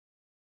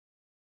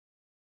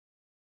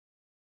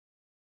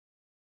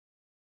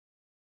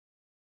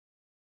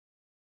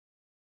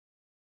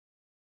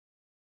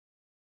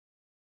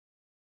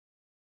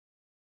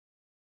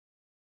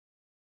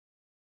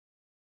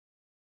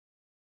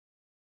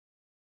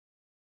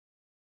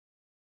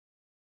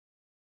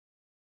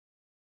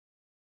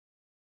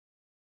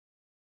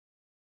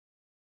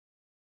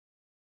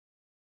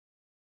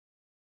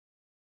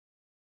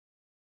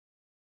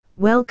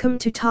Welcome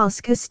to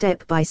Tasker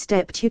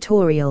Step-by-Step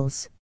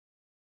Tutorials.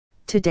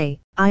 Today,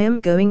 I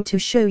am going to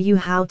show you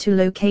how to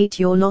locate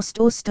your lost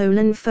or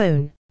stolen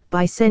phone,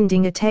 by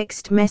sending a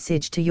text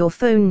message to your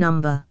phone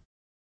number.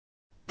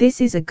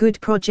 This is a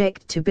good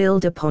project to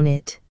build upon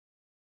it.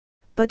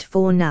 But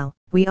for now,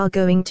 we are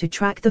going to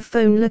track the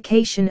phone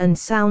location and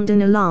sound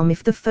an alarm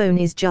if the phone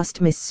is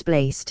just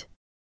misplaced.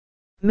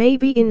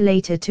 Maybe in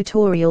later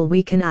tutorial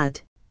we can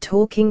add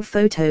talking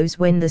photos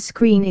when the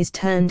screen is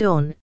turned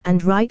on,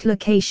 and write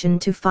location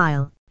to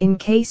file, in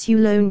case you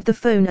loaned the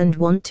phone and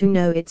want to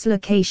know its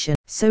location.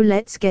 So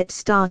let's get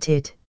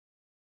started.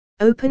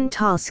 Open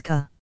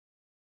Tasker.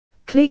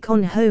 Click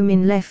on Home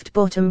in left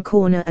bottom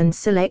corner and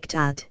select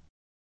Add.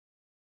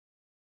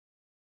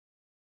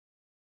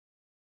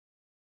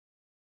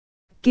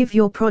 Give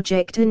your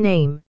project a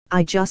name,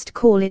 I just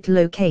call it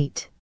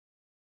Locate.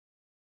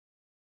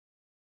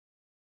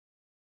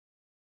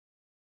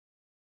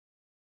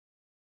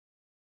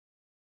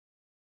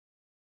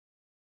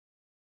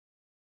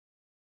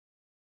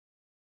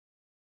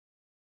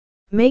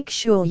 Make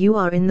sure you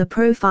are in the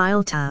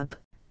Profile tab,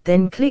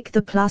 then click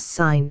the plus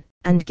sign,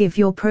 and give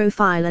your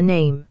profile a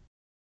name.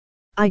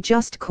 I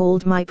just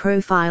called my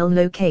profile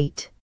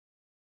Locate.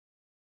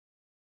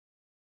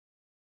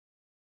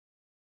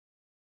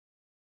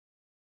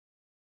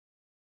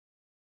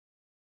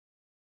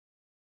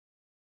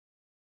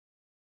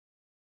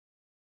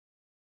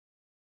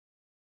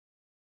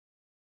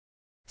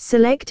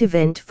 Select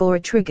Event for a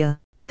trigger,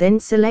 then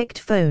select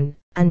Phone,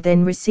 and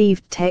then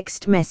Received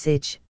text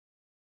message.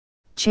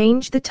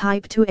 Change the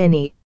type to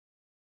any.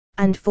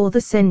 And for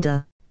the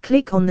sender,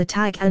 click on the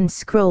tag and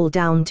scroll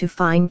down to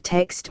find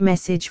text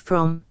message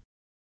from,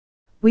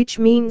 which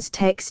means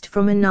text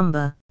from a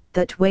number.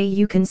 That way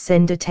you can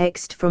send a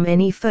text from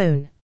any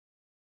phone.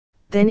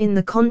 Then in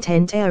the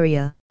content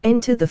area,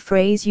 enter the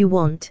phrase you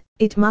want.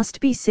 It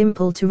must be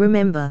simple to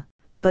remember,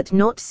 but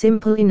not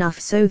simple enough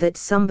so that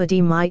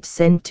somebody might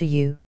send to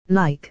you,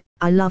 like,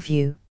 I love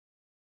you.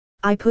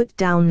 I put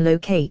down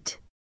Locate.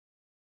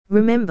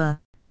 Remember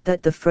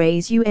that the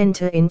phrase you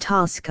enter in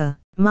Tasker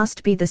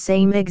must be the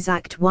same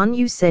exact one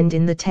you send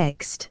in the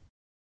text.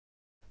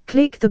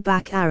 Click the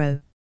back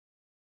arrow.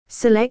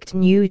 Select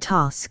New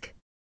Task.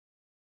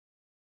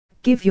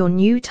 Give your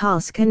new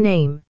task a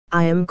name.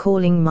 I am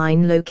calling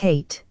mine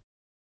Locate.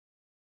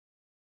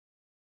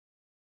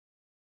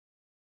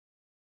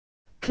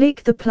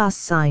 Click the plus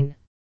sign.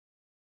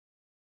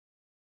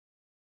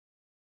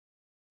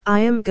 I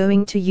am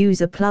going to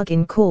use a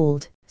plugin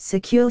called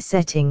Secure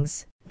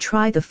Settings.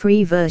 Try the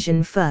free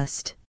version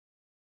first.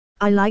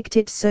 I liked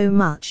it so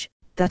much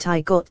that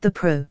I got the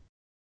Pro.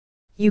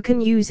 You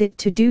can use it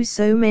to do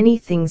so many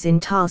things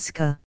in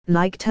Tasker,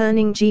 like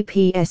turning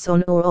GPS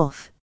on or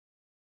off.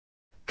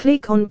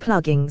 Click on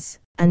Plugins,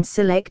 and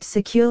select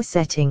Secure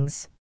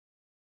Settings.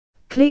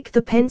 Click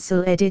the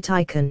pencil edit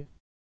icon.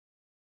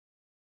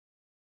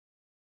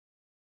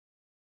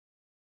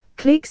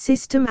 Click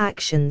System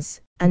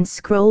Actions, and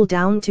scroll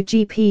down to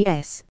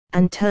GPS,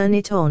 and turn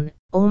it on,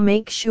 or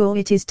make sure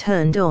it is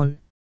turned on.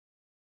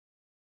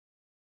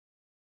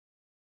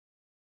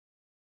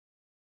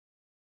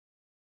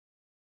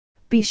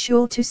 Be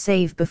sure to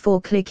save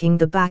before clicking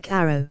the back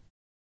arrow.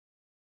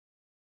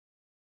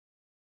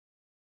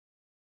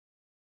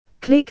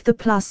 Click the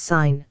plus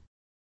sign.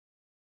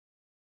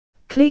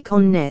 Click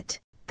on Net,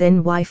 then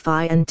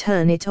Wi-Fi and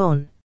turn it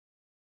on.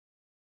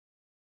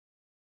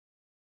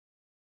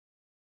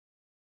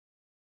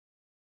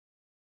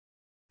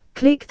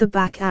 Click the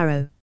back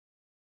arrow.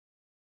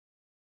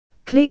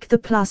 Click the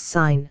plus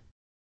sign.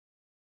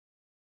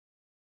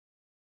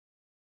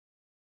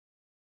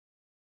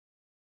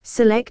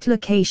 Select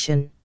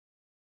Location.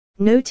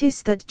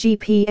 Notice that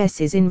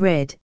GPS is in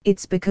red.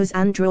 It's because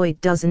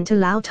Android doesn't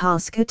allow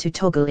Tasker to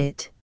toggle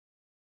it.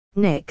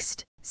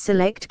 Next,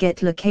 select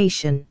Get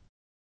Location.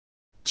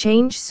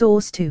 Change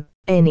source to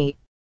any.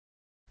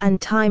 And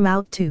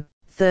timeout to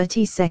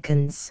 30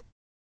 seconds.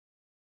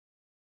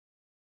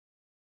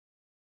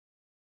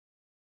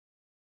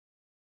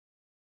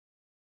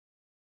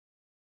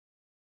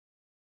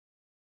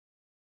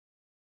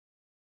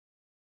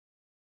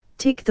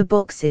 Tick the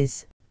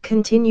boxes,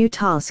 continue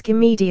task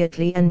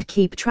immediately and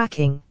keep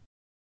tracking.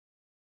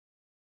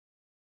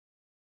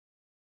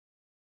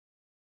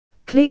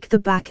 Click the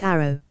back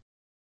arrow.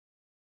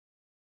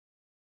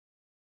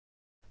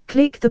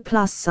 Click the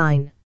plus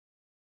sign.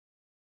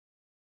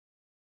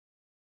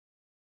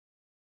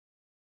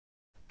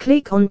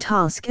 Click on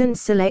Task and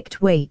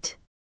select Wait.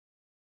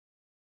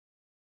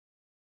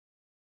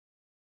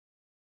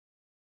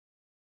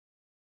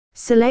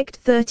 Select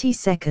 30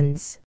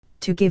 seconds.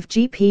 To give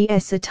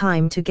GPS a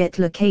time to get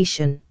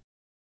location.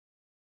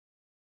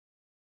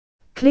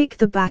 Click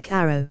the back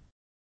arrow.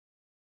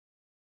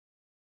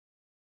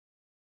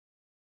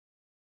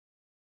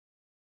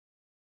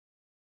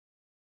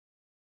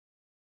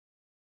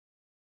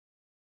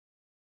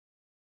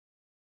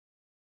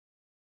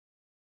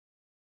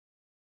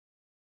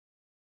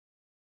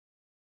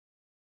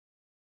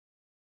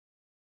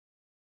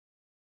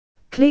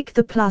 Click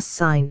the plus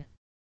sign.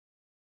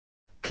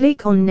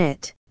 Click on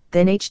Net,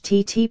 then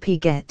HTTP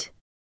GET.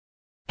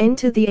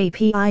 Enter the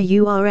API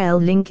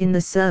URL link in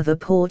the server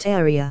port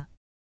area.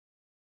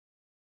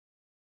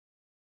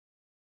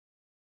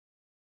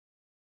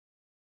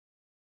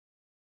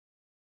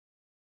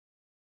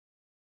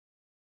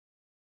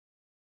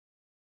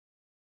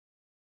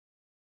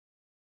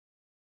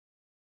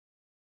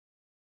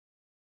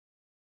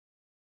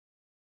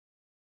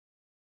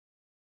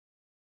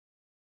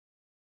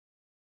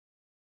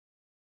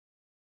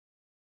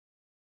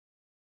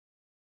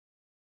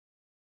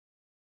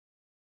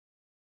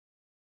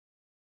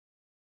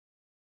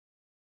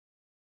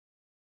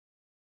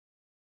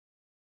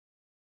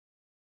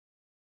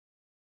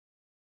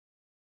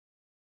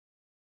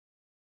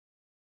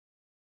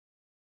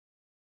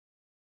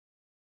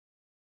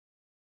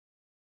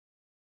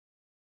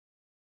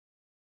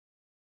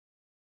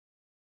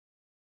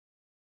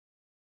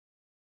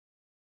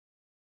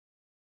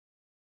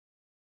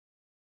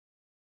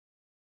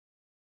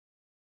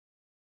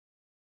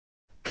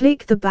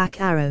 Click the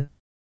back arrow.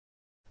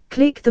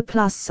 Click the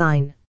plus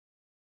sign.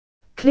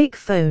 Click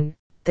phone,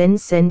 then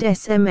send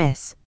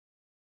SMS.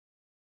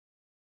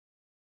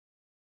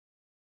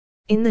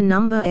 In the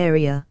number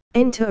area,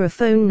 enter a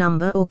phone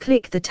number or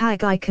click the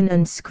tag icon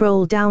and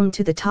scroll down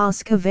to the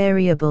tasker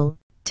variable,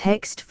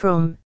 text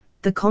from.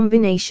 The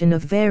combination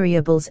of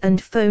variables and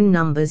phone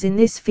numbers in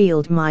this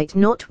field might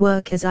not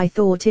work as I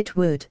thought it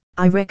would.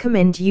 I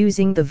recommend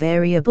using the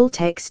variable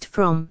text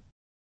from.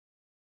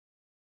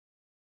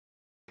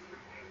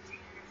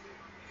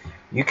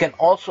 You can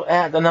also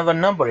add another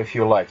number if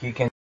you like. You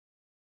can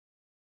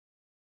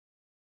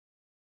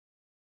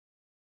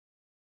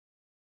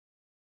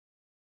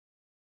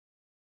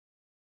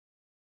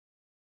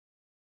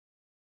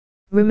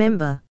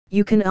Remember,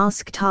 you can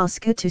ask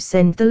Tasker to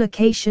send the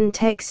location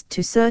text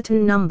to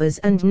certain numbers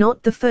and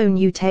not the phone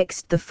you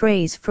text the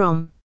phrase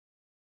from.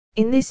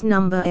 In this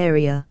number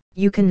area,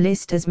 you can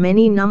list as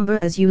many number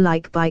as you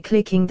like by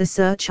clicking the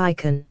search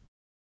icon.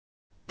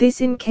 This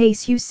in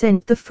case you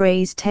sent the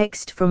phrase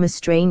text from a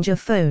stranger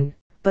phone,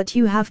 but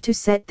you have to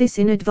set this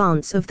in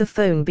advance of the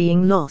phone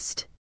being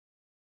lost.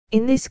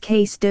 In this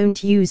case,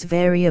 don't use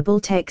variable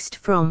text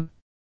from.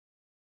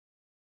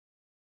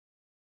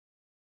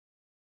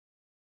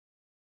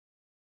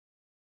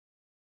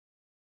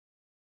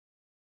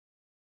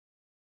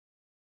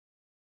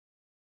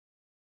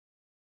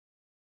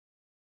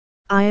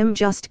 I am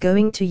just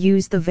going to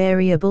use the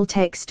variable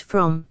text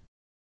from.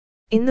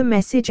 In the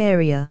message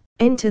area,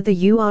 enter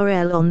the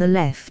URL on the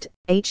left,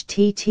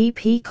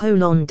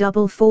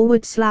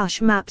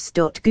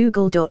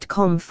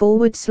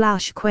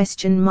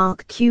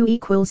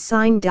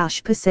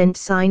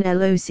 http://maps.google.com/?Q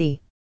 $.loc.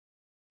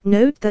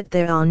 Note that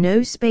there are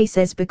no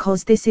spaces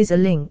because this is a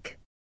link.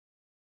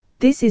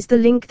 This is the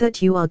link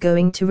that you are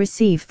going to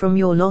receive from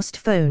your lost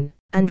phone,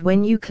 and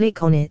when you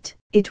click on it,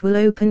 it will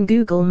open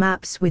Google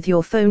Maps with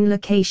your phone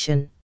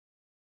location.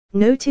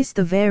 Notice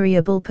the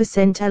variable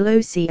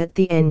 %loc at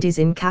the end is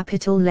in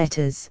capital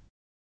letters.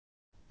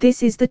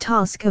 This is the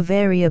tasker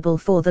variable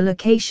for the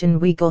location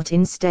we got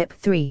in step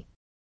 3.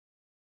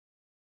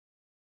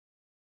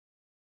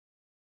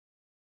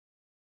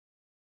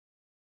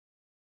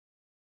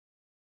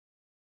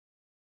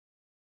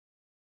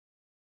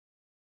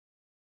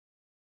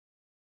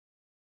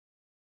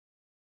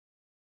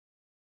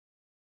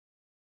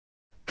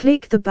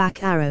 Click the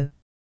back arrow.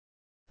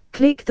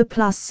 Click the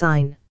plus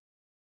sign.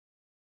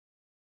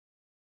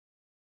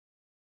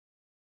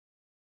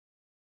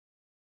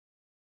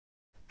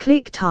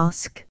 Click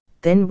task,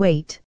 then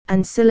wait,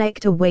 and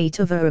select a wait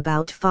of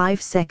about 5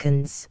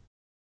 seconds.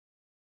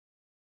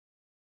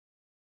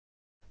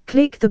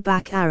 Click the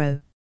back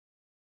arrow.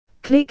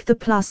 Click the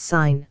plus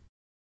sign.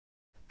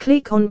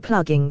 Click on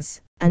plugins,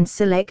 and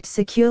select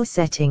secure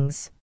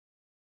settings.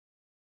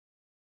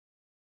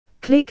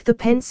 Click the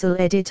pencil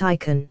edit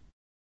icon.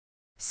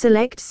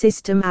 Select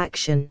system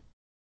action.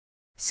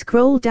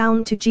 Scroll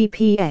down to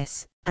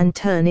GPS, and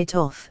turn it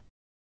off.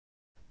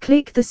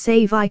 Click the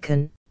save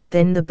icon,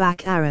 then the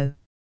back arrow.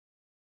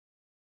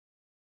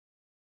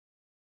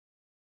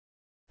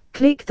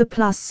 Click the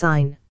plus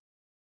sign.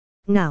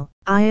 Now,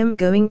 I am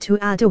going to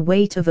add a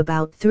wait of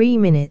about 3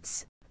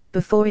 minutes,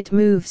 before it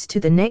moves to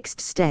the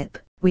next step,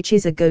 which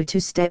is a go to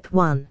step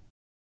 1.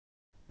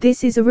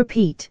 This is a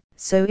repeat,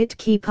 so it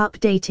keep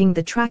updating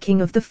the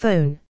tracking of the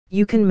phone.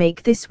 You can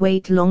make this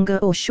wait longer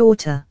or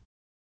shorter.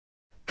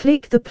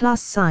 Click the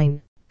plus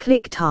sign,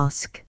 click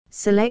task,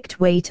 select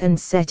wait and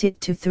set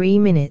it to 3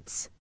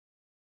 minutes.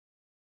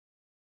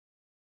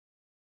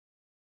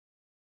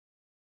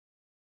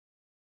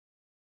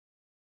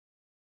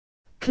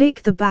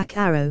 Click the back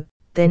arrow,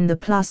 then the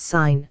plus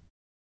sign.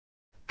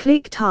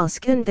 Click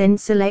task and then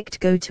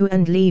select go to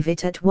and leave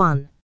it at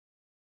 1.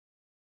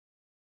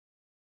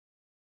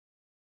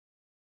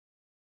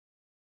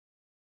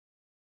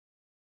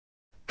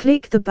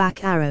 Click the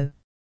back arrow.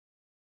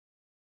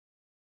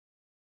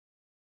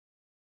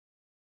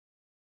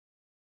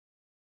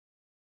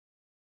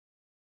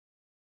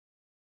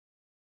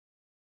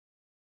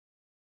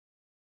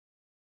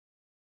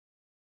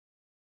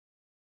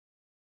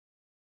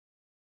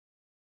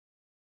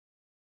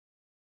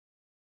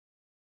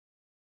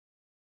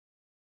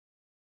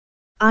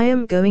 I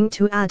am going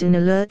to add an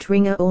alert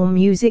ringer or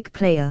music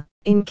player,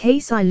 in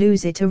case I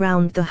lose it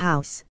around the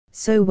house,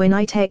 so when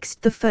I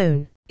text the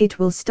phone, it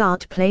will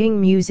start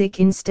playing music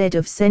instead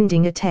of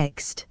sending a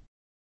text.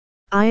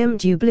 I am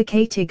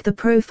duplicating the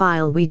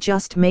profile we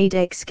just made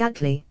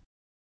exactly.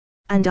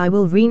 And I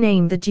will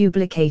rename the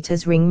duplicate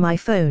as Ring My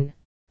Phone.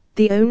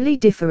 The only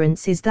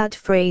difference is that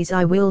phrase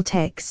I will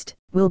text,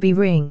 will be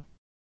ring.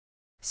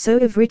 So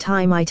every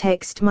time I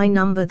text my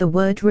number the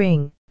word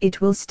ring,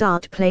 it will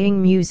start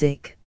playing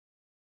music.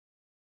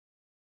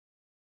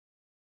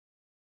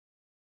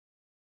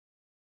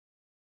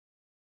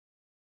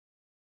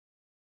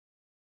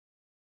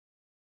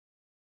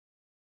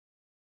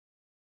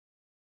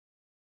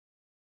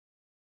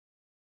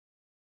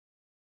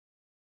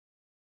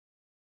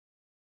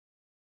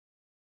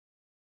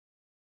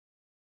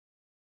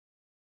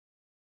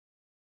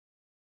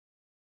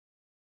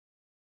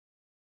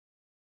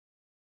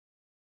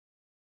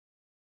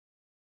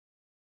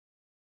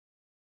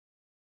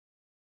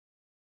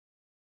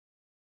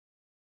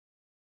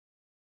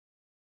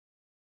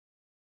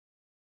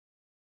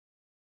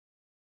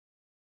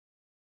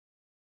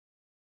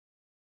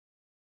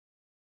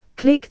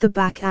 Click the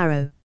back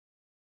arrow.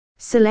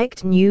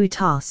 Select New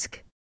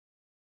Task.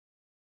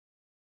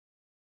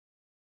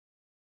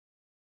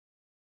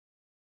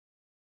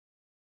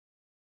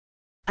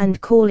 And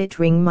call it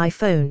Ring My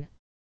Phone.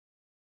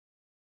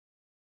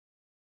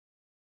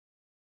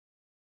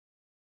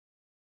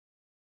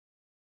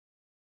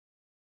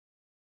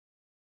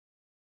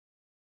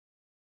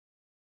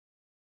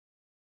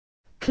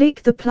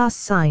 Click the plus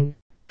sign,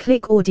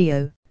 click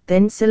Audio,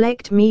 then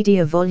select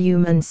Media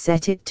Volume and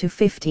set it to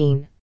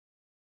 15.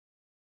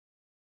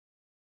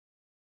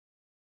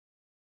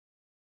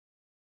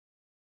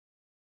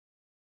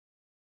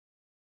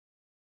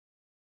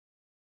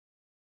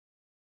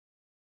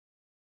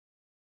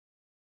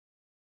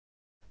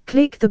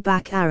 Click the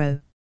back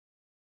arrow.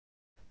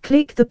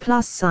 Click the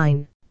plus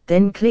sign,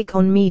 then click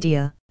on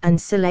Media,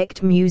 and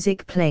select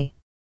Music Play.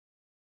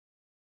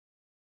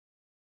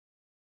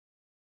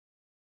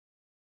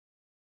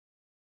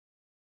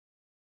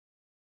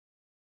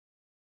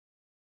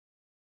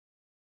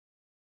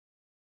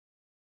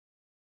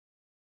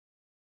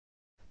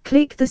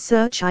 Click the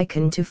search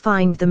icon to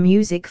find the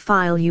music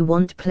file you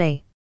want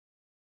play.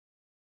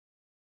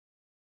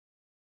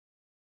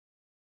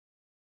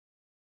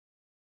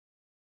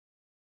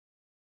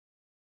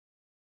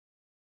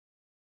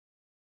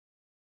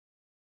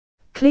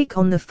 Click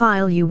on the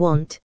file you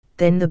want,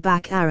 then the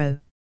back arrow.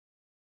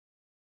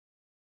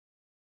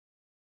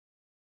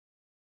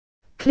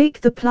 Click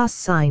the plus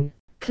sign,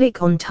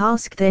 click on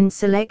Task, then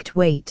select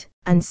Wait,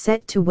 and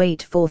set to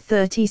wait for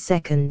 30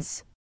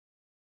 seconds.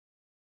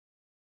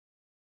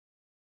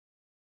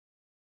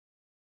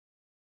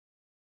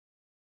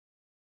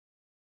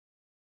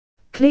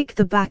 Click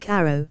the back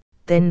arrow,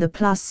 then the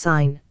plus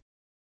sign.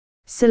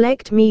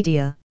 Select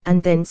Media,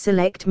 and then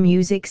select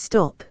Music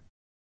Stop.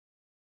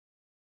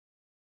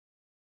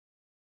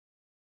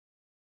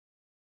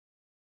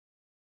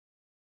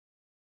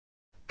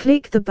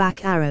 Click the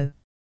back arrow.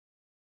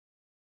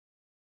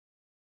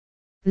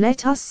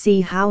 Let us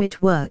see how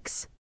it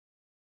works.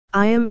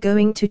 I am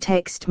going to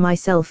text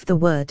myself the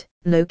word,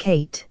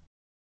 locate.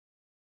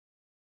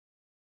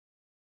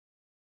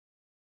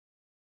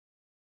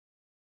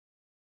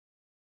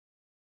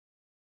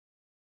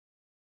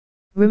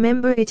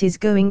 Remember, it is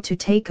going to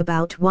take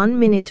about 1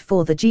 minute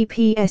for the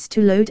GPS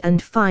to load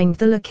and find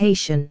the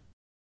location.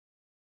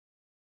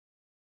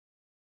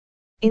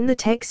 In the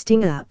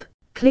texting app,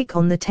 click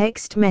on the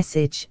text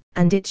message,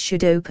 and it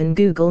should open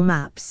Google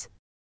Maps.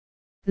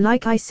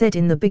 Like I said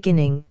in the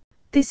beginning,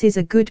 this is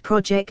a good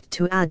project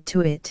to add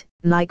to it,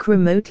 like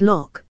remote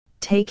lock,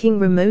 taking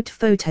remote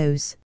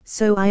photos,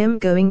 so I am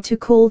going to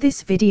call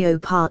this video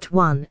part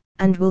 1,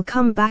 and will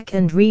come back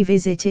and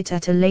revisit it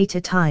at a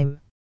later time.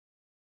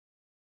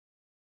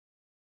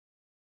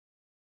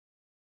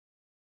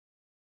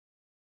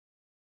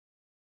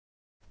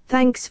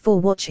 Thanks for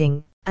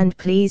watching, and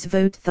please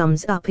vote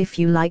thumbs up if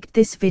you liked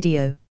this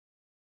video.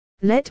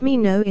 Let me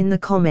know in the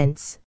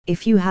comments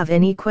if you have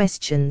any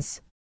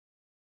questions.